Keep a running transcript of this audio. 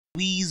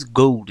Louise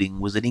Golding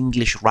was an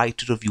English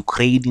writer of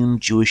Ukrainian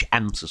Jewish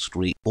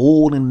ancestry.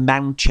 Born in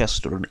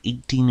Manchester in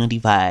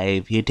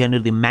 1895, he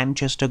attended the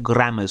Manchester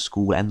Grammar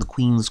School and the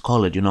Queen's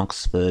College in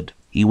Oxford.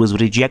 He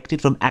was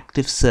rejected from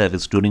active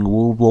service during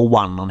World War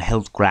I on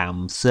health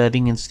grounds,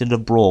 serving instead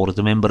abroad as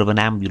a member of an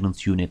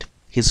ambulance unit.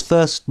 His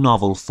first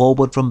novel,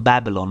 Forward from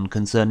Babylon,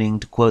 concerning,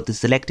 to quote the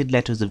selected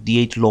letters of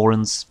D.H.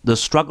 Lawrence, the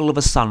struggle of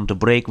a son to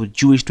break with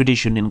Jewish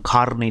tradition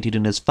incarnated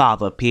in his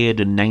father, appeared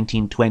in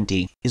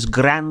 1920. His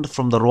grant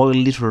from the Royal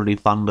Literary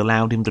Fund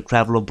allowed him to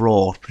travel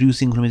abroad,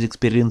 producing from his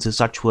experiences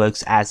such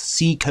works as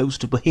Sea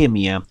Coast of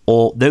Bohemia,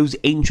 or Those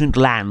Ancient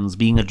Lands,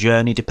 being a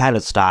journey to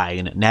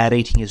Palestine,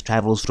 narrating his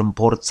travels from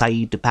Port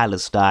Said to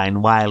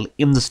Palestine, while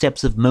In the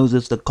Steps of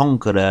Moses the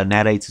Conqueror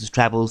narrates his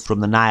travels from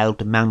the Nile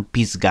to Mount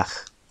Pisgah.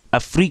 A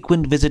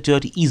frequent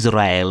visitor to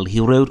Israel, he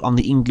wrote on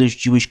the English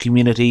Jewish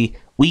community,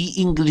 "We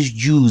English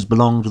Jews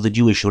belong to the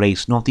Jewish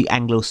race, not the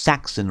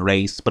Anglo-Saxon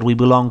race, but we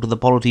belong to the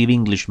polity of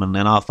Englishmen,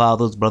 and our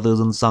fathers,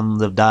 brothers and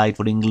sons have died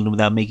for England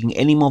without making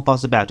any more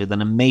fuss about it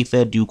than a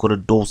Mayfair duke or a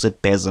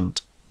Dorset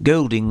peasant."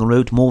 Golding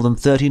wrote more than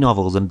 30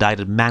 novels and died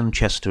at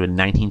Manchester in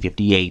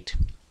 1958.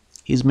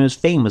 His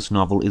most famous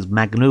novel is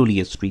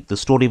Magnolia Street, the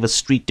story of a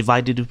street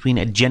divided between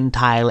a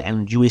Gentile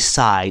and Jewish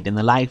side and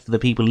the life of the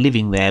people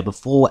living there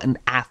before and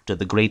after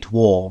the Great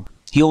War.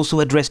 He also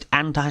addressed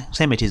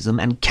anti-Semitism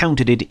and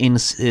countered it in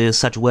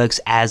such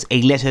works as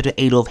A Letter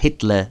to Adolf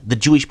Hitler, The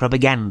Jewish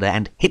Propaganda,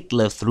 and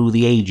Hitler Through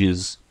the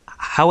Ages.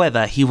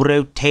 However, he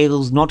wrote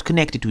tales not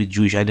connected to his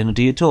Jewish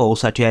identity at all,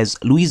 such as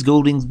Louise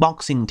Golding's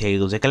Boxing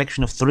Tales, a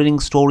collection of thrilling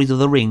stories of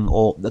the ring,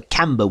 or The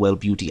Camberwell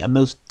Beauty, a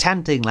most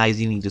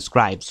tantalizingly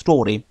described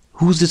story,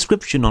 whose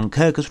description on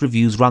Kirkus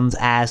Reviews runs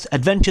as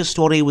adventure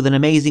story with an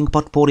amazing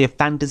potpourri of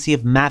fantasy,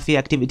 of mafia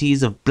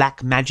activities, of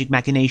black magic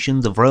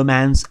machinations, of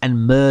romance,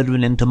 and murder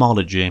and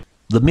entomology.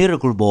 The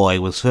Miracle Boy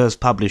was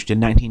first published in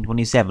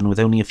 1927 with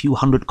only a few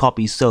hundred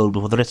copies sold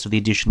before the rest of the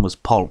edition was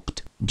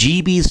pulped.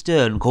 G.B.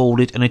 Stern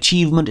called it an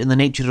achievement in the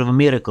nature of a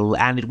miracle,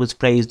 and it was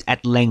praised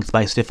at length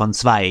by Stefan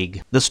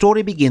Zweig. The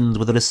story begins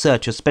with a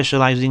researcher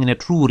specializing in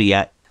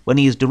Etruria when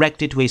he is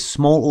directed to a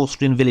small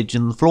Austrian village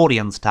in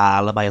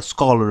Florianstal by a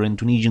scholar in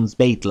Tunisian's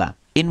Beitla,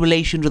 in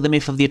relation to the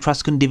myth of the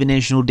Etruscan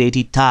divinational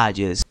deity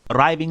Tages.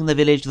 Arriving in the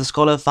village, the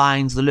scholar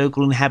finds the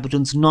local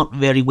inhabitants not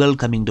very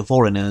welcoming to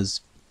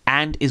foreigners,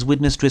 and is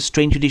witness to a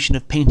strange tradition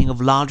of painting of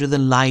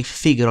larger-than-life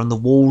figure on the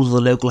walls of the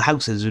local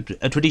houses,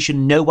 a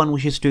tradition no one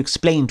wishes to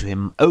explain to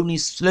him. Only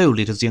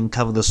slowly does he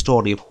uncover the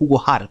story of Hugo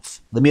Harf,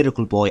 the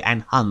Miracle Boy,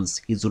 and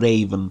Hans, his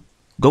raven.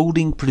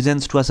 Golding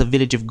presents to us a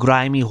village of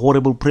grimy,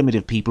 horrible,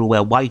 primitive people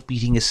where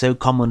wife-beating is so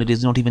common it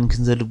is not even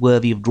considered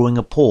worthy of drawing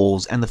a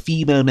pause, and the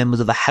female members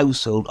of the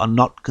household are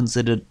not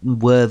considered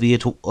worthy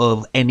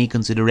of any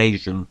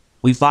consideration.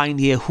 We find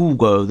here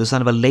Hugo, the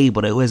son of a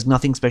labourer who has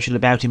nothing special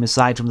about him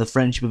aside from the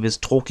friendship of his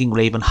talking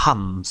raven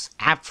Hans.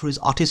 After his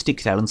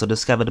artistic talents are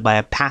discovered by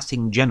a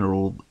passing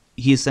general,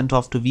 he is sent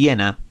off to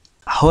Vienna.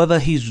 However,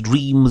 his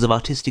dreams of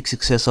artistic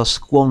success are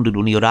squandered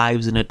when he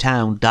arrives in a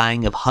town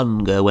dying of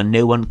hunger when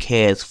no one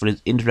cares for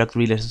his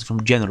introductory letters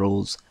from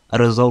generals, a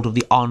result of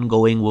the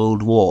ongoing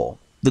World War.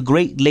 The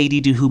great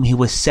lady to whom he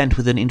was sent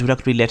with an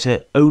introductory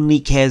letter only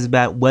cares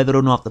about whether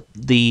or not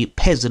the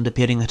peasant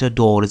appearing at her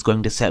door is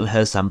going to sell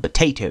her some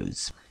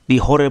potatoes. The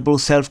horrible,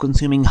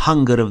 self-consuming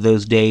hunger of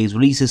those days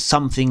releases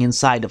something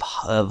inside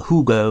of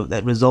Hugo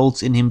that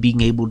results in him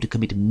being able to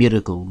commit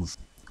miracles.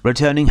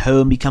 Returning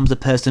home becomes a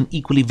person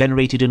equally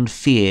venerated and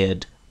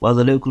feared. While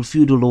the local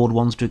feudal lord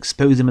wants to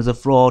expose him as a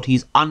fraud, he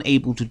is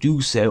unable to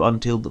do so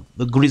until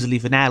the grisly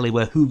finale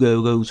where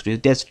Hugo goes to his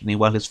destiny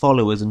while his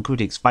followers and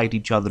critics fight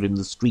each other in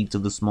the streets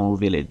of the small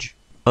village.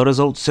 A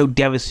result so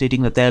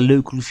devastating that their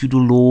local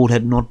feudal lord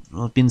had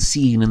not been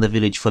seen in the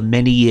village for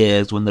many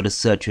years when the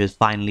researchers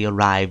finally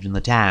arrived in the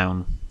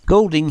town.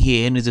 Golding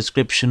here in his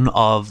description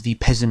of the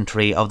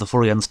peasantry of the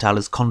Florianstal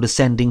is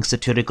condescending,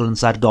 satirical, and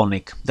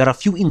sardonic. There are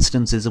few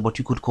instances of what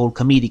you could call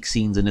comedic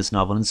scenes in this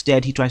novel.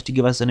 Instead, he tries to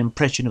give us an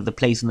impression of the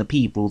place and the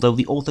people, though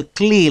the author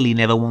clearly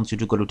never wants you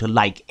to grow to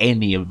like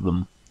any of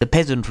them. The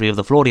peasantry of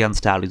the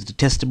Florianstal is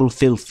detestable,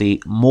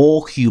 filthy,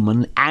 more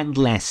human, and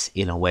less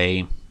in a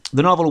way.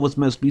 The novel was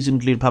most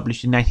recently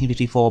published in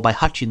 1954 by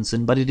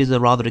Hutchinson, but it is a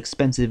rather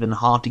expensive and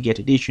hard-to-get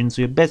edition,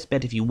 so your best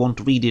bet if you want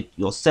to read it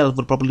yourself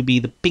would probably be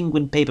the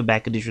Penguin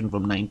paperback edition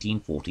from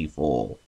 1944.